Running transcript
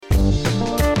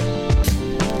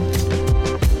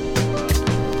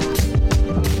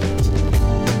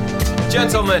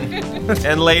Gentlemen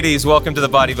and ladies, welcome to the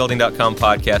Bodybuilding.com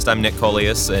podcast. I'm Nick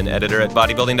Coleus, an editor at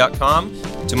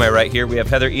Bodybuilding.com. To my right here, we have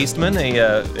Heather Eastman,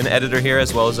 an editor here,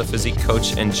 as well as a physique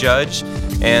coach and judge.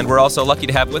 And we're also lucky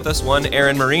to have with us one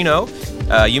Aaron Marino.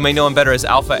 You may know him better as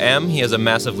Alpha M. He has a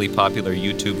massively popular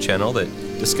YouTube channel that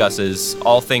discusses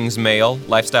all things male,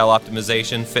 lifestyle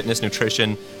optimization, fitness,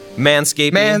 nutrition,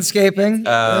 manscaping.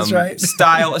 That's right.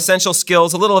 Style, essential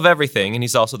skills, a little of everything. And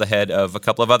he's also the head of a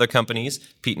couple of other companies,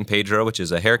 Pete and Pedro, which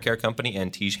is a hair care company,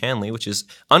 and Tiege Hanley, which is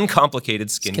uncomplicated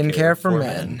skincare for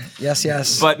men.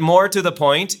 Yes. But more to the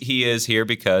point, he is here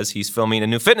because he's filming a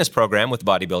new fitness program with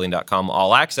Bodybuilding.com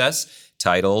All Access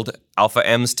titled Alpha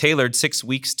M's Tailored 6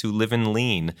 Weeks to Livin'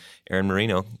 Lean. Aaron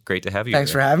Marino, great to have you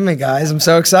Thanks here. for having me, guys. I'm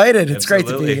so excited. It's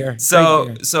Absolutely. great to be here.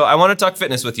 So I want to talk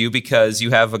fitness with you because you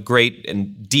have a great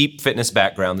and deep fitness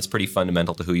background that's pretty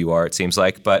fundamental to who you are, it seems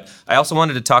like. But I also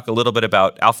wanted to talk a little bit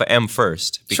about Alpha M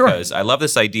first because I love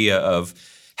this idea of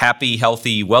happy,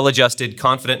 healthy, well-adjusted,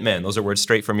 confident men. Those are words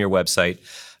straight from your website.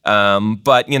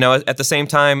 But, you know, at the same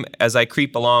time, as I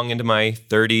creep along into my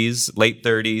 30s, late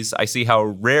 30s, I see how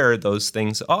rare those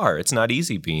things are. It's not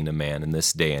easy being a man in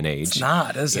this day and age. It's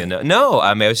not, is it? No,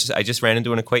 I mean, I just ran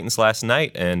into an acquaintance last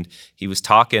night, and he was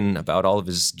talking about all of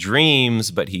his dreams,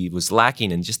 but he was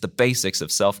lacking in just the basics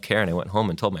of self-care. And I went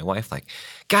home and told my wife, like,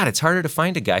 God, it's harder to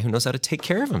find a guy who knows how to take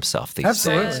care of himself these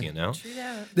days, you know?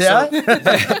 Yeah.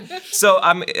 So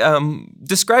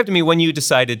describe to me when you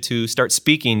decided to start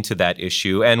speaking to that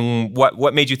issue, and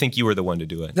what made you think you were the one to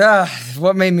do it?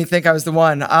 What made me think I was the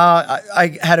one?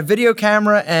 I had a video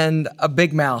camera and a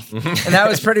big mouth, and that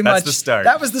was pretty much the start.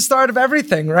 That was the start of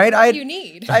everything, right? What do you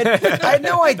need? I had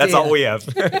no idea. That's all we have.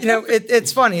 You know,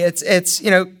 it's funny. It's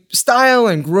you know, style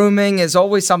and grooming is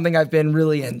always something I've been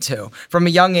really into from a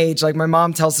young age. Like my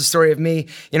mom tells the story of me,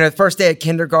 you know, the first day at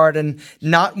kindergarten,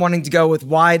 not wanting to go with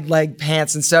wide leg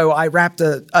pants. And so I wrapped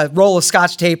a roll of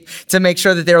Scotch tape to make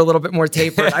sure that they're a little bit more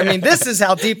tapered. I mean, this is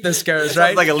how deep this goes, right?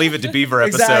 Sounds like a Leave It to Beaver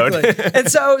episode. Exactly.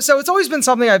 And so it's always been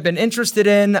something I've been interested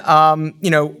in,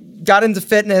 you know, got into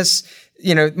fitness.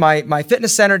 You know, my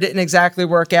fitness center didn't exactly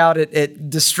work out. It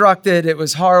destructed. It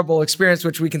was a horrible experience,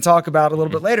 which we can talk about a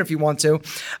little bit later if you want to.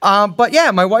 But yeah,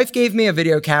 my wife gave me a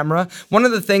video camera. One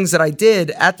of the things that I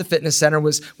did at the fitness center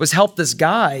was help this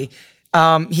guy.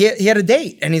 He had a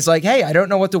date and he's like, hey, I don't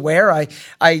know what to wear.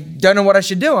 I don't know what I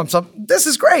should do. I'm so, this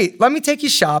is great. Let me take you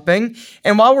shopping.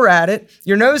 And while we're at it,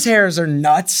 your nose hairs are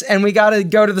nuts and we got to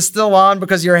go to the salon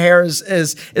because your hair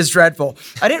is dreadful.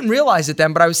 I didn't realize it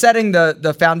then, but I was setting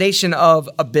the foundation of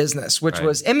a business, which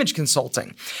was image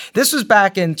consulting. This was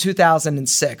back in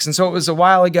 2006. And so it was a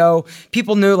while ago.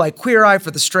 People knew like Queer Eye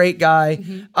for the straight guy.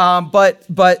 But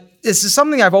this is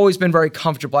something I've always been very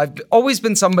comfortable. I've always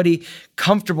been somebody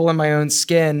comfortable in my own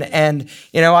skin. And,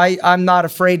 you know, I'm not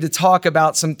afraid to talk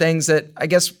about some things that I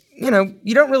guess, you know,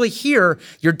 you don't really hear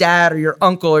your dad or your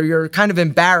uncle, or you're kind of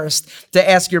embarrassed to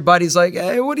ask your buddies like,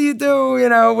 hey, what do, you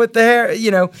know, with the hair, you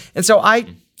know? And so I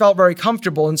felt very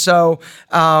comfortable. And so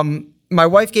my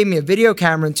wife gave me a video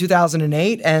camera in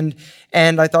 2008 and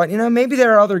I thought, you know, maybe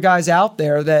there are other guys out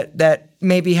there that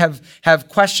maybe have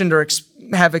questioned or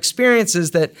have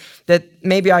experiences that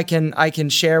maybe I can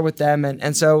share with them.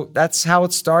 And so that's how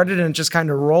it started, and it just kind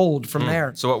of rolled from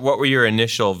there. So what were your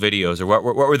initial videos, or what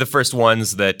were the first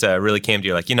ones that really came to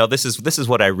you? Like, you know, this is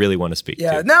what I really want to speak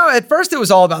to. No, at first it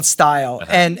was all about style.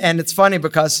 And it's funny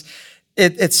because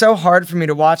it's so hard for me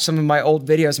to watch some of my old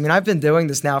videos. I mean, I've been doing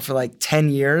this now for like 10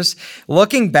 years.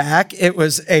 Looking back, I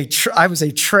was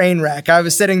a train wreck. I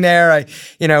was sitting there,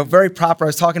 very proper. I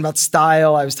was talking about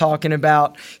style. I was talking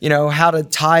about, you know, how to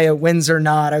tie a Windsor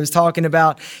knot. I was talking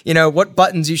about, you know, what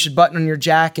buttons you should button on your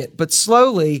jacket. But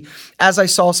slowly, as I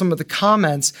saw some of the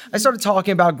comments, I started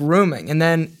talking about grooming and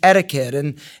then etiquette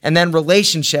and then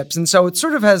relationships. And so it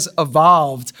sort of has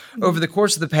evolved over the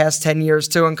course of the past 10 years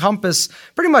to encompass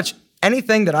pretty much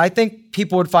anything that I think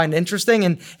people would find interesting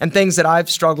and things that I've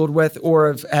struggled with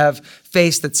or have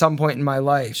faced at some point in my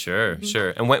life. Sure.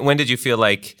 And when did you feel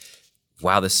like,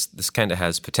 wow, this kind of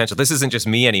has potential? This isn't just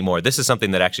me anymore. This is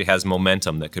something that actually has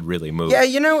momentum that could really move. Yeah,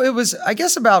 you know, it was, I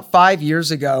guess, about 5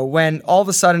 years ago when all of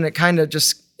a sudden it kind of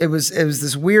just, it was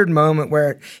this weird moment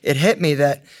where it hit me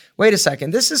that, wait a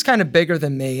second, this is kind of bigger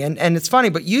than me. And it's funny,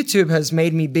 but YouTube has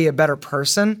made me be a better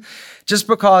person just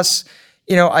because,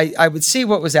 you know, I would see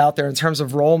what was out there in terms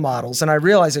of role models, and I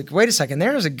realized, like, wait a second,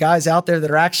 there's guys out there that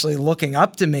are actually looking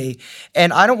up to me,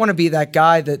 and I don't want to be that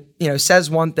guy that, you know, says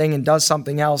one thing and does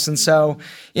something else. And so,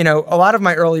 you know, a lot of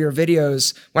my earlier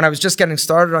videos, when I was just getting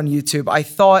started on YouTube, I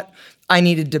thought I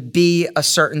needed to be a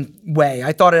certain way.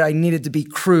 I thought I needed to be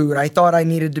crude. I thought I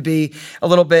needed to be a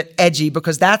little bit edgy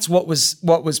because that's what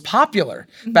was popular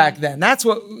back then. That's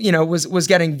what, was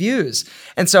getting views.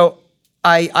 And so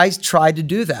I tried to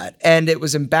do that, and it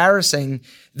was embarrassing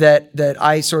that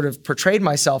I sort of portrayed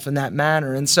myself in that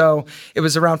manner. And so it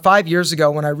was around 5 years ago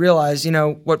when I realized,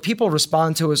 what people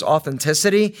respond to is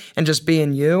authenticity and just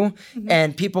being you,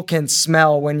 and people can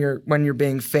smell when you're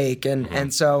being fake.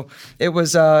 And so it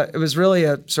was really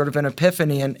a sort of an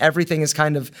epiphany, and everything has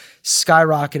kind of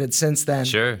skyrocketed since then.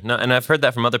 Sure. No, and I've heard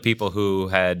that from other people who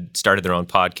had started their own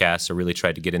podcasts or really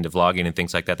tried to get into vlogging and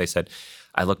things like that. They said,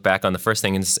 I look back on the first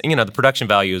thing and, the production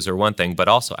values are one thing, but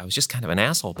also I was just kind of an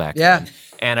asshole back then.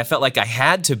 And I felt like I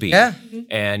had to be. Yeah.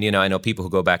 And, I know people who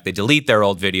go back, they delete their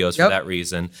old videos for that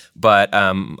reason. But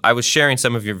I was sharing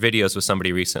some of your videos with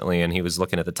somebody recently, and he was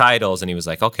looking at the titles, and he was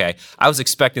like, okay, I was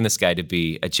expecting this guy to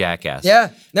be a jackass. Yeah.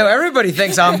 No, everybody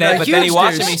thinks I'm a But huge then he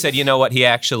watched douche. him and he said, you know what, he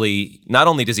actually, not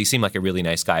only does he seem like a really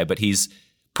nice guy, but he's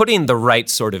putting the right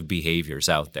sort of behaviors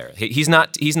out there. He's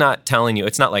not telling you,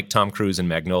 it's not like Tom Cruise in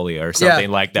Magnolia or something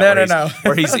like that. No.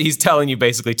 Where he's telling you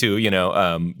basically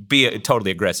to, be totally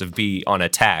aggressive, be on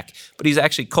attack, but he's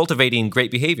actually cultivating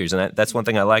great behaviors. And that's one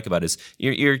thing I like about it is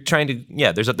you're trying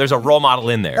to, there's a role model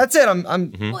in there. That's it.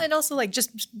 Well, and also like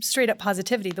just straight up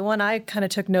positivity. The one I kind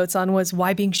of took notes on was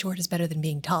why being short is better than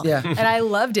being tall. Yeah. And I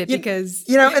loved it because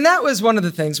and that was one of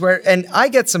the things where, and I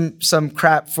get some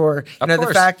crap for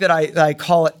the fact that I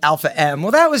call it Alpha M.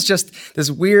 Well, that was just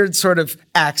this weird sort of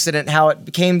accident how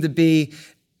it came to be,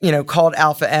 called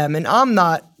Alpha M. And I'm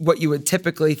not what you would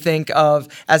typically think of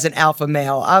as an alpha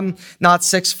male. I'm not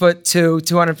 6'2",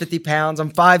 250 pounds.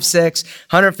 I'm 5'6",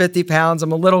 150 pounds.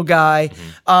 I'm a little guy.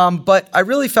 But I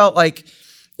really felt like,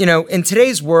 in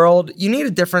today's world, you need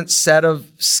a different set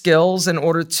of skills in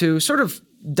order to sort of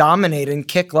dominate and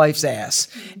kick life's ass.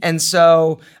 And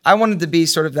so I wanted to be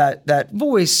sort of that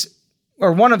voice,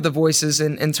 or one of the voices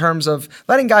in terms of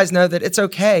letting guys know that it's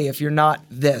okay if you're not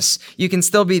this. You can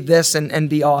still be this and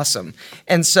be awesome.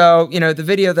 And so, the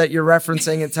video that you're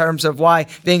referencing in terms of why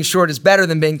being short is better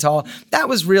than being tall, that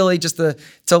was really just to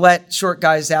let short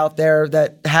guys out there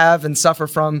that have and suffer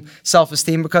from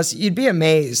self-esteem, because you'd be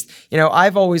amazed.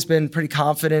 I've always been pretty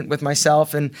confident with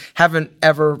myself and haven't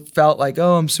ever felt like,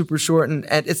 oh, I'm super short, and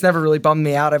it's never really bummed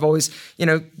me out. I've always,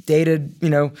 dated,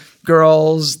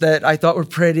 girls that I thought were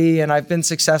pretty, and I've been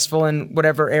successful in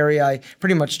whatever area I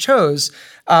pretty much chose.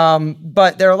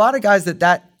 But there are a lot of guys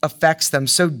that affects them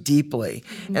so deeply.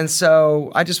 And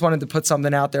so I just wanted to put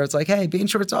something out there. It's like, hey, being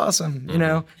short's awesome,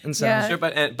 And so Yeah. Sure,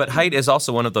 but height is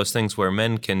also one of those things where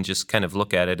men can just kind of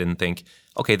look at it and think,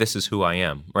 okay, this is who I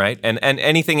am, right? And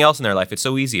anything else in their life, it's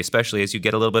so easy, especially as you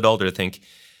get a little bit older, to think,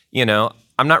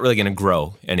 I'm not really going to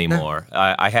grow anymore.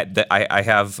 I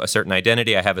have a certain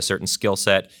identity, I have a certain skill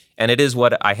set, and it is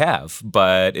what I have.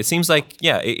 But it seems like,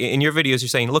 in your videos, you're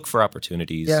saying look for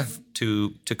opportunities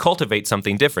to cultivate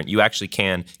something different. You actually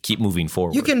can keep moving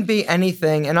forward. you can be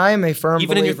anything, and I am a firm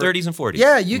even in your believer. 30s and 40s.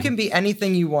 Yeah, you can be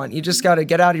anything you want. You just got to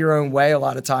get out of your own way a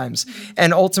lot of times.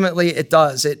 And ultimately it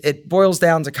does. It boils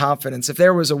down to confidence. If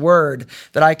there was a word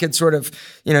that I could sort of,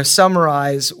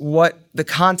 summarize what the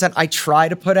content I try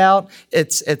to put out,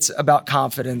 it's about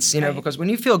confidence, because when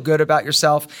you feel good about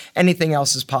yourself, anything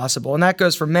else is possible. And that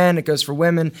goes for men, it goes for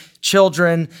women,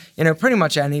 children, pretty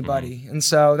much anybody. And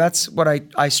so that's what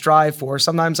I strive for.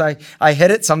 Sometimes I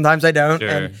hit it, sometimes I don't.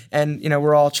 Sure. And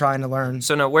we're all trying to learn.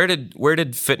 So now, where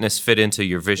did fitness fit into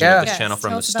your vision of this Yes, channel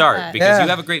from tell the us about start? that. Because Yeah. you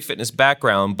have a great fitness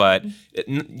background, but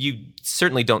you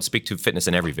certainly don't speak to fitness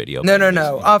in every video.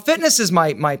 No. Fitness is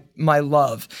my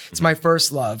love. It's my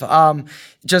first love.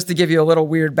 Just to give you a little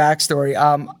weird backstory.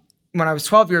 When I was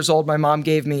 12 years old, my mom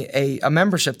gave me a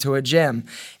membership to a gym.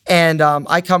 And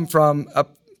I come from a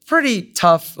pretty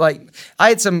tough, I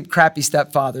had some crappy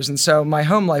stepfathers. And so my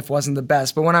home life wasn't the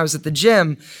best. But when I was at the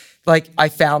gym, I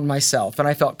found myself and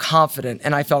I felt confident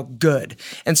and I felt good.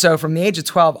 And so from the age of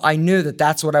 12, I knew that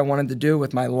that's what I wanted to do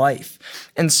with my life.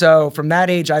 And so from that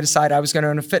age, I decided I was going to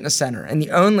own a fitness center. And the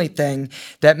only thing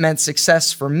that meant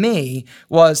success for me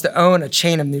was to own a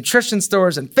chain of nutrition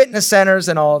stores and fitness centers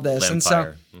and all of this. And so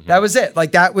Empire. that was it.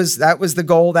 That was the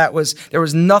goal. There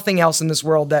was nothing else in this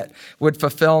world that would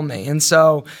fulfill me. And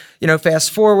so, fast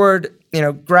forward,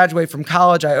 graduate from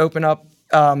college, I open up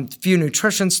few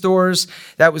nutrition stores.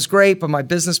 That was great, but my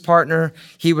business partner,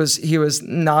 he was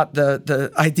not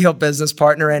the ideal business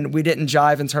partner, and we didn't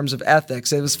jive in terms of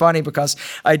ethics. It was funny because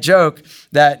I joke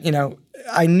that,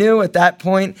 I knew at that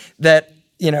point that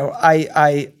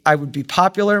I would be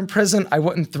popular in prison. I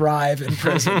wouldn't thrive in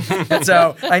prison. And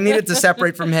so I needed to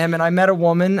separate from him. And I met a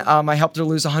woman. I helped her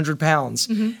lose 100 pounds.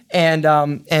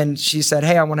 And she said,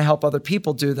 hey, I want to help other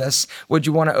people do this. Would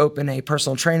you want to open a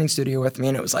personal training studio with me?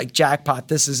 And it was like, jackpot,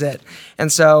 this is it.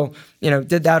 And so,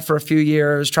 did that for a few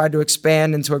years, tried to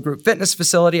expand into a group fitness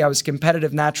facility. I was a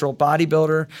competitive natural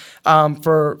bodybuilder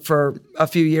for a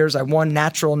few years. I won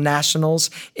natural nationals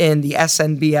in the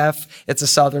SNBF. It's a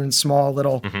Southern small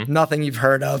little nothing you've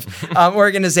heard of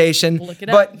organization. Look it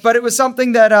up. But it was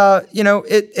something that,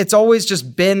 it's always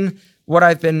just been what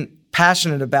I've been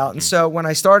passionate about. And so when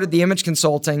I started the image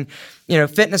consulting,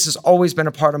 fitness has always been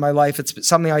a part of my life. It's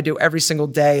something I do every single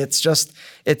day.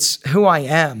 It's who I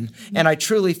am. And I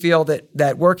truly feel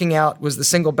that working out was the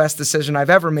single best decision I've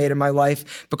ever made in my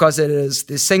life, because it is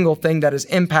the single thing that has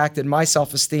impacted my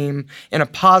self-esteem in a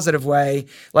positive way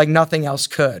like nothing else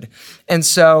could. And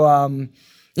so,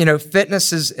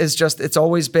 fitness is just, it's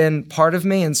always been part of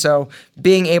me. And so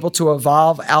being able to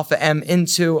evolve Alpha M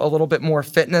into a little bit more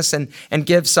fitness and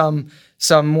give some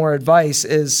more advice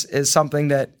is something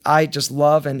that I just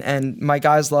love and my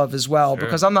guys love as well. Sure.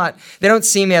 Because they don't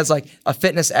see me as like a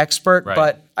fitness expert, right,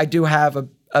 but I do have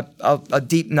a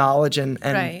deep knowledge and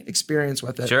right, experience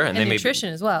with it. Sure. And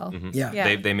nutrition as well. Mm-hmm.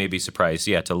 Yeah. They may be surprised,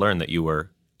 to learn that you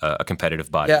were a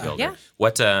competitive bodybuilder. Yeah.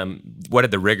 What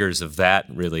did the rigors of that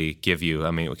really give you?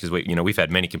 I mean, because we've had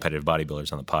many competitive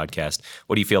bodybuilders on the podcast.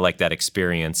 What do you feel like that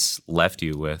experience left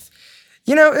you with?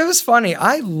 It was funny.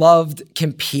 I loved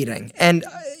competing, and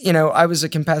I was a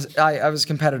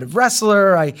competitive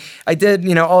wrestler. I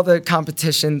did all the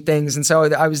competition things, and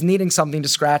so I was needing something to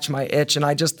scratch my itch, and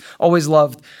I just always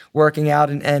loved working out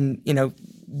and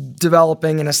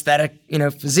developing an aesthetic,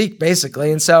 physique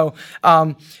basically. And so,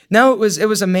 no, it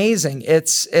was amazing.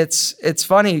 It's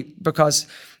funny because,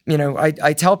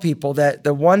 I tell people that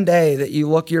the one day that you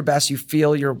look your best, you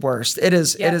feel your worst. It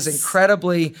is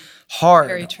incredibly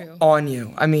hard on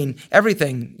you. I mean,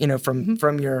 everything,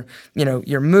 from your,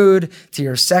 your mood to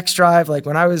your sex drive. Like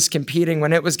when I was competing,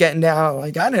 when it was getting down,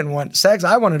 like I didn't want sex.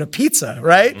 I wanted a pizza,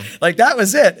 right? Like that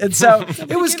was it. And so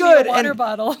it was good. Me a water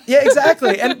bottle. Yeah,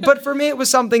 exactly. But for me, it was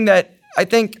something that I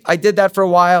think I did that for a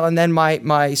while. And then my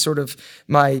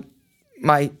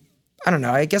I don't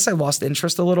know, I guess I lost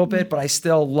interest a little bit, but I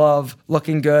still love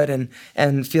looking good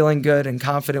and feeling good and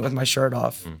confident with my shirt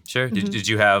off. Sure. Did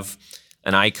you have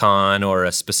an icon or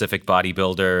a specific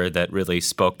bodybuilder that really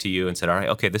spoke to you and said, all right,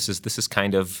 okay, this is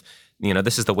kind of,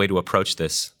 this is the way to approach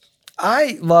this?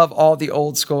 I love all the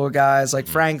old school guys like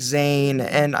Frank Zane.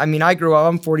 And I mean,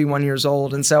 I'm 41 years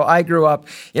old. And so I grew up,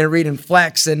 reading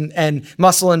Flex and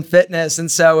Muscle and Fitness. And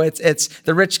so it's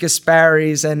the Rich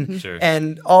Gasparis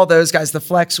and all those guys, the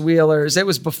Flex Wheelers. It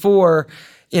was before,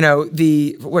 Francisco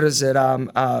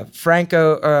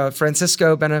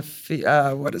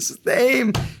Benefi, what is his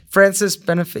name? Francis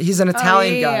Benefi. He's an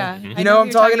Italian guy. Yeah. You know what I'm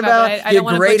talking about? I don't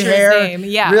want to great butcher hair, his name.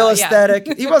 Yeah, real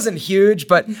aesthetic. He wasn't huge,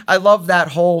 but I love that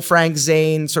whole Frank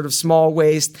Zane sort of small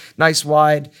waist, nice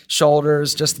wide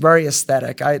shoulders, just very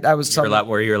aesthetic. That was something.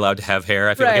 Where you're allowed to have hair.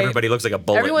 I feel like everybody looks like a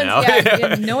bullet now.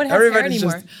 Yeah, no one has hair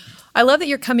anymore. I love that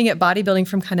you're coming at bodybuilding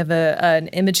from kind of an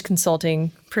image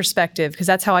consulting perspective, because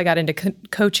that's how I got into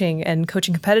coaching and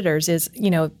coaching competitors is,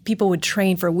 people would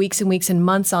train for weeks and weeks and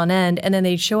months on end, and then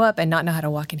they'd show up and not know how to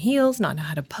walk in heels, not know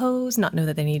how to pose, not know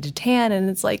that they need to tan. And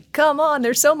it's like, come on,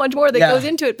 there's so much more that goes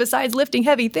into it besides lifting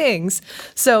heavy things.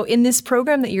 So in this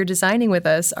program that you're designing with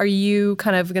us, are you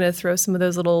kind of going to throw some of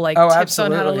those little tips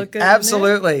on how to look good?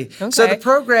 Absolutely. Okay. So the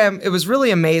program, it was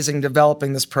really amazing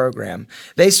developing this program.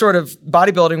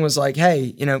 Bodybuilding was like,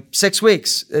 hey, 6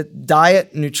 weeks,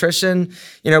 diet, nutrition,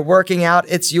 working out,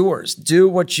 it's yours. Do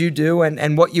what you do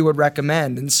and what you would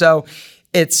recommend. And so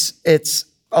it's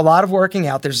a lot of working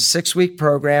out. There's a 6-week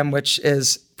program, which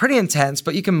is pretty intense,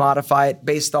 but you can modify it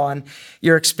based on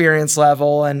your experience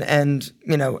level and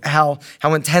how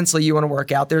intensely you want to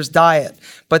work out. There's diet.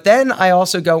 But then I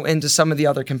also go into some of the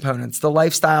other components, the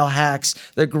lifestyle hacks,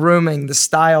 the grooming, the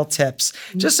style tips,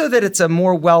 just so that it's a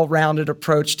more well-rounded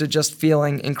approach to just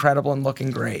feeling incredible and looking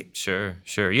great. Sure.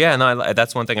 Yeah, no,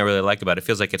 that's one thing I really like about it. It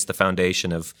feels like it's the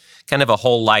foundation of kind of a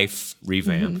whole life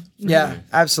revamp. Mm-hmm. Yeah,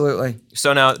 absolutely.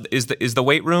 So now, is the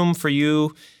weight room for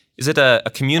you, is it a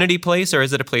community place, or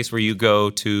is it a place where you go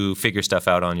to figure stuff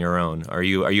out on your own? Are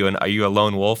you a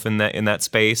lone wolf in that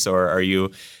space, or are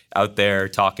you out there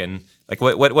talking? Like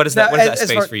what is that? What is that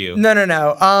space for you?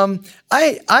 No.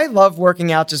 I love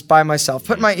working out just by myself.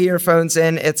 Put my earphones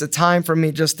in. It's a time for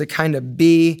me just to kind of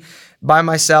be by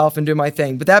myself and do my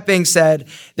thing. But that being said,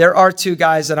 there are two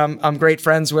guys that I'm great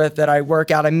friends with that I work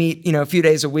out. I meet, a few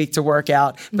days a week to work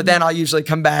out, but then I'll usually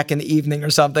come back in the evening or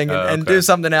something and do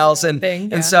something else.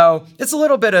 And so it's a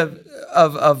little bit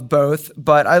of both,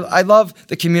 but I love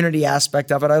the community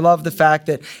aspect of it. I love the fact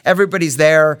that everybody's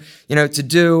there, to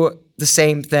do the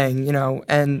same thing,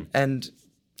 and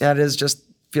that is just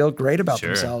feel great about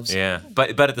themselves. Yeah.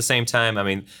 But at the same time, I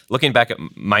mean, looking back at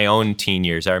my own teen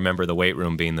years, I remember the weight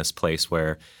room being this place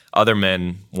where other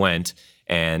men went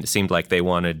and it seemed like they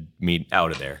wanted me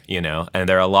out of there, And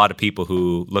there are a lot of people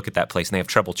who look at that place and they have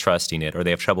trouble trusting it or they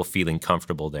have trouble feeling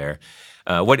comfortable there.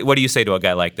 What do you say to a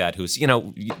guy like that who's,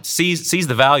 sees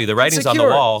the value, the writing's on the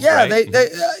wall? Yeah, right?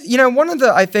 they one of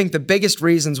I think the biggest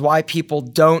reasons why people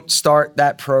don't start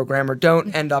that program or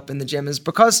don't end up in the gym is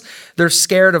because they're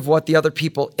scared of what the other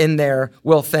people in there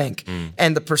will think.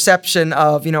 And the perception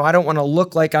of, I don't want to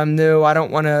look like I'm new. I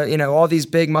don't want to, all these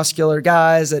big muscular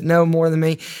guys that know more than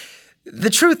me.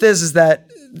 The truth is that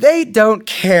they don't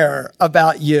care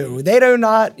about you. They do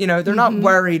not, they're not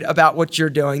worried about what you're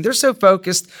doing. They're so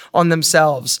focused on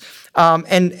themselves.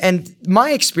 And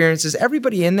my experience is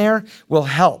everybody in there will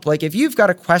help. Like if you've got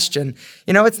a question,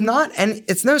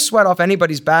 it's no sweat off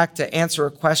anybody's back to answer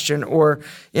a question or,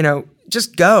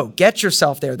 just go, get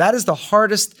yourself there. That is the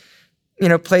hardest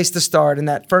place to start and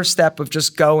that first step of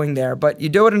just going there. But you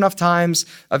do it enough times,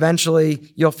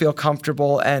 eventually you'll feel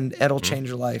comfortable and it'll change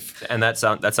your life. And that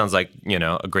sounds like,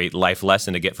 a great life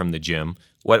lesson to get from the gym.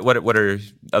 What are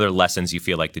other lessons you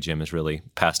feel like the gym has really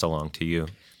passed along to you?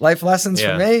 Life lessons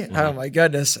for me? Mm-hmm. Oh my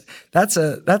goodness. That's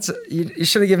you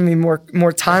should have given me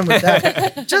more time with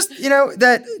that. Just,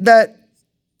 that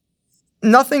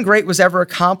nothing great was ever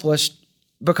accomplished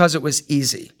because it was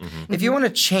easy. If you want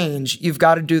to change, you've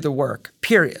got to do the work,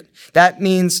 period. That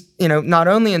means, not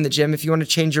only in the gym, if you want to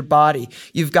change your body,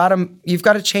 you've got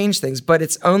to change things, but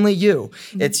it's only you.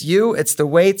 It's you, it's the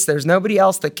weights. There's nobody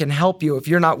else that can help you if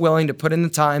you're not willing to put in the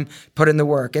time, put in the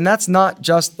work. And that's not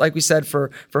just, like we said,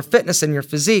 for fitness and your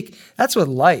physique. That's with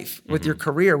life, with your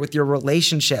career, with your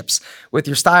relationships, with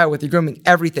your style, with your grooming,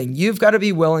 everything. You've got to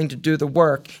be willing to do the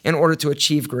work in order to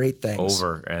achieve great things.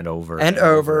 Over and over. And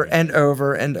over and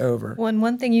over and over. Well, and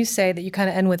one thing you say that you kind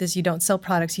of end with is you don't sell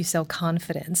products, you sell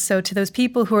confidence. So to those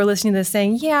people who are listening to this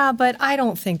saying, yeah, but I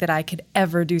don't think that I could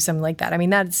ever do something like that. I mean,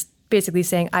 that's basically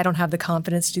saying I don't have the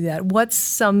confidence to do that. What's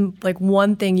some,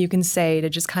 one thing you can say to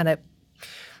just kind of,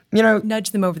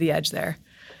 nudge them over the edge there?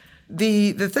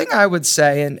 The thing I would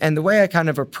say, and the way I kind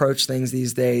of approach things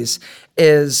these days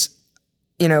is,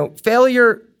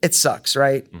 failure, it sucks,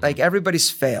 right? Like everybody's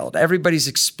failed. Everybody's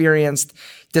experienced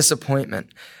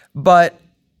disappointment. But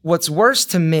what's worse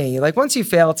to me, once you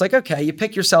fail, it's like, okay, you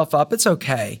pick yourself up. It's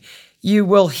okay. You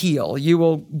will heal. You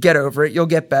will get over it. You'll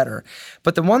get better.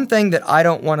 But the one thing that I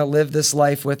don't want to live this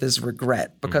life with is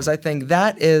regret, because I think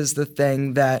that is the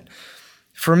thing that,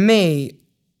 for me,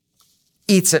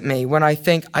 eats at me when I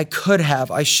think I could have,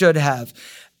 I should have.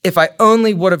 If I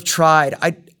only would have tried,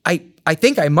 I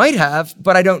think I might have,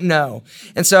 but I don't know.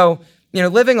 And so,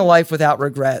 living a life without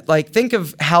regret, think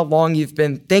of how long you've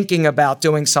been thinking about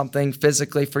doing something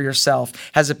physically for yourself.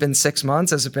 Has it been 6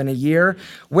 months? Has it been a year?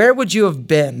 Where would you have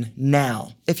been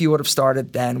now if you would have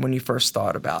started then when you first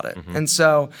thought about it? And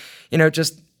so,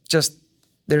 just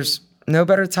there's no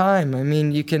better time. I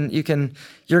mean, you're going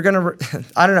to,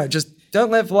 I don't know, just don't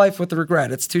live life with the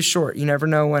regret. It's too short. You never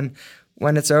know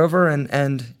when it's over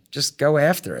and just go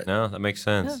after it. No, that makes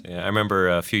sense. Yeah. I remember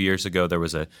a few years ago, there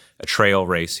was a trail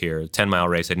race here, a 10-mile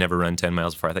race. I'd never run 10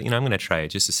 miles before. I thought, I'm going to try it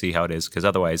just to see how it is, because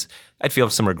otherwise I'd feel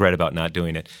some regret about not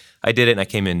doing it. I did it, and I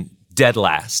came in dead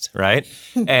last, right?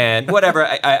 And whatever,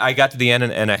 I got to the end,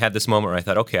 and I had this moment where I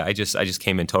thought, okay, I just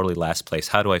came in totally last place.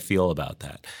 How do I feel about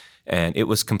that? And it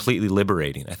was completely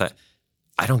liberating. I thought,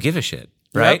 I don't give a shit.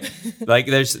 Right?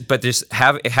 Yep.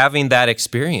 Having that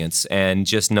experience and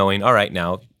just knowing, all right,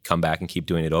 now come back and keep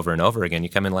doing it over and over again. You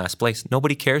come in last place.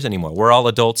 Nobody cares anymore. We're all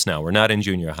adults now. We're not in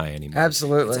junior high anymore.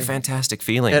 Absolutely. It's a fantastic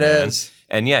feeling. It man. is.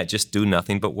 And yeah, just do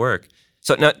nothing but work.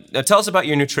 So now tell us about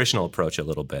your nutritional approach a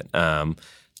little bit.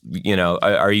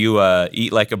 Are you a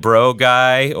eat like a bro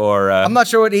guy or? I'm not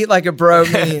sure what eat like a bro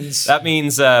means. That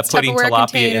means putting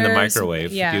tilapia in the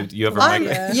microwave. Yeah. Do you ever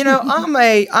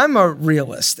I'm a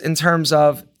realist in terms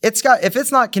of if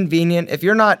it's not convenient, if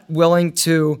you're not willing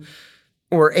to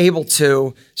or able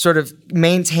to sort of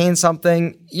maintain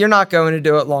something, you're not going to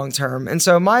do it long term. And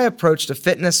so my approach to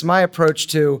fitness, my approach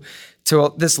to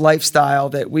this lifestyle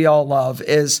that we all love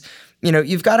is,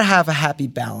 you've got to have a happy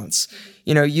balance.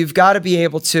 You've got to be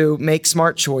able to make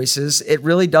smart choices. It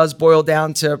really does boil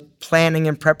down to planning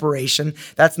and preparation.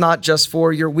 That's not just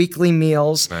for your weekly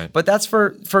meals, right, but that's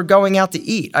for going out to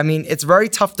eat. I mean, it's very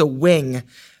tough to wing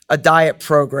a diet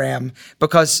program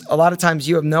because a lot of times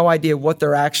you have no idea what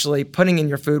they're actually putting in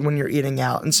your food when you're eating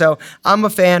out. And so I'm a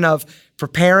fan of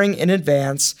preparing in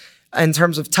advance. In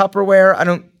terms of Tupperware, I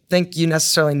don't think you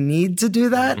necessarily need to do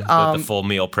that. The full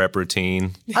meal prep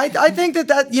routine. I think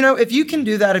that if you can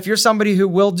do that, if you're somebody who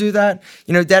will do that,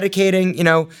 dedicating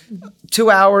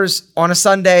 2 hours on a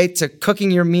Sunday to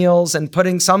cooking your meals and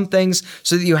putting some things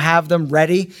so that you have them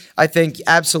ready, I think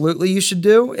absolutely you should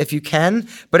do if you can.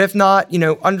 But if not,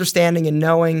 understanding and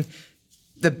knowing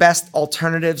the best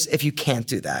alternatives if you can't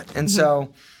do that. And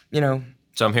so,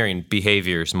 So I'm hearing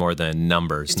behaviors more than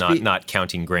numbers, not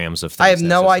counting grams of things. I have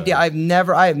no idea. I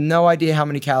have no idea how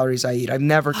many calories I eat. I've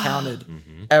never counted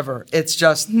ever. It's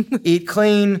just eat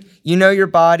clean. You know your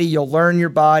body. You'll learn your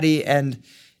body, and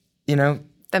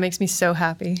that makes me so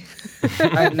happy.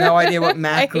 I have no idea what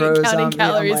macros. I hate counting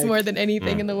calories more than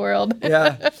anything in the world.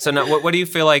 Yeah. So now, what do you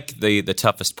feel like the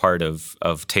toughest part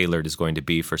of Tailored is going to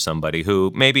be for somebody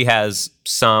who maybe has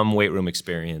some weight room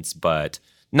experience, but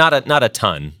not a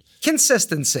ton?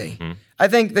 Consistency. I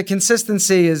think the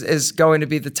consistency is going to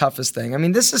be the toughest thing. I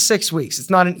mean, this is 6 weeks.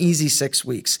 It's not an easy 6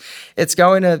 weeks. It's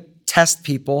going to test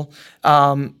people.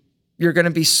 You're going to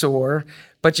be sore,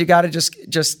 but you got to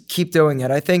just keep doing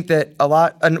it. I think that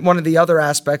one of the other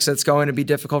aspects that's going to be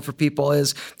difficult for people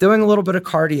is doing a little bit of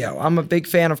cardio. I'm a big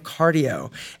fan of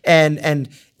cardio and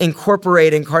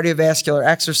incorporating cardiovascular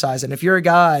exercise. And if you're a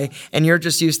guy and you're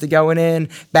just used to going in,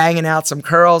 banging out some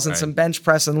curls and some bench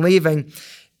press and leaving,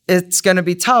 it's going to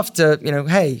be tough to,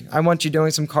 hey, I want you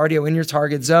doing some cardio in your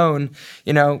target zone,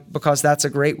 because that's a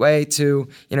great way to,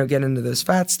 get into those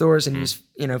fat stores and use,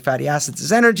 fatty acids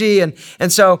as energy. And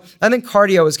so I think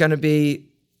cardio is going to be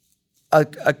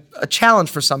a challenge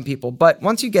for some people. But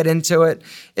once you get into it,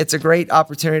 it's a great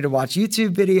opportunity to watch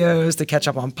YouTube videos, to catch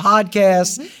up on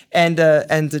podcasts, and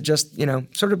to just,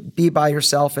 sort of be by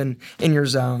yourself and in your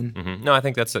zone. Mm-hmm. No, I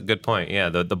think that's a good point. Yeah,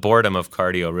 the boredom of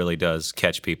cardio really does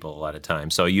catch people a lot of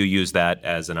times. So you use that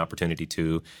as an opportunity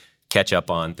to catch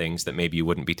up on things that maybe you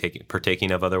wouldn't be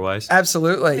partaking of otherwise?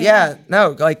 Absolutely. Yeah.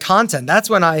 No, like content. That's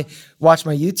when I watch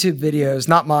my YouTube videos,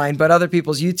 not mine, but other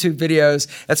people's YouTube videos.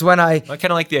 That's when I kind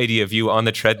of like the idea of you on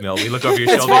the treadmill. We look over your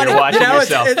shoulder and you're watching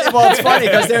yourself. It's funny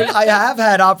because I have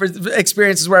had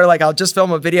experiences where like I'll just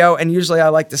film a video and usually I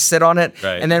like to sit on it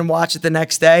and then watch it the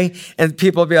next day. And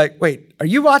people will be like, wait, are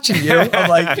you watching you? I'm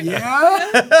like,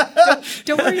 yeah.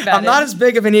 Don't worry about it. I'm not as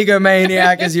big of an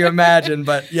egomaniac as you imagine,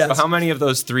 but yes. So how many of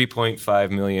those 3.5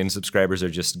 million subscribers are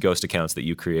just ghost accounts that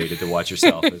you created to watch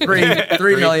yourself?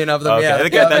 3 million of them, okay.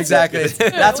 Yeah, exactly.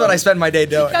 That's what I spend my day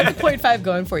doing. Got the 0.5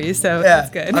 going for you, so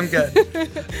that's good. I'm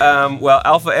good. Well,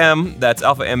 Alpha M, that's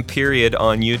Alpha M period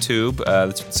on YouTube.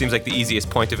 It seems like the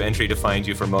easiest point of entry to find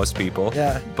you for most people.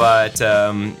 Yeah. But,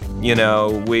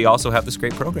 we also have this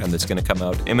great program that's going to come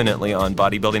out imminently on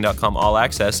bodybuilding.com All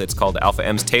Access. It's called Alpha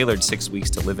M's Tailored 6 Weeks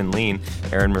to Live and Lean.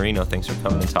 Aaron Marino, thanks for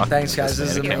coming and talking. Thanks, guys.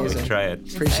 This is amazing. I can't wait to try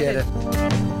it. Appreciate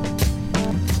it.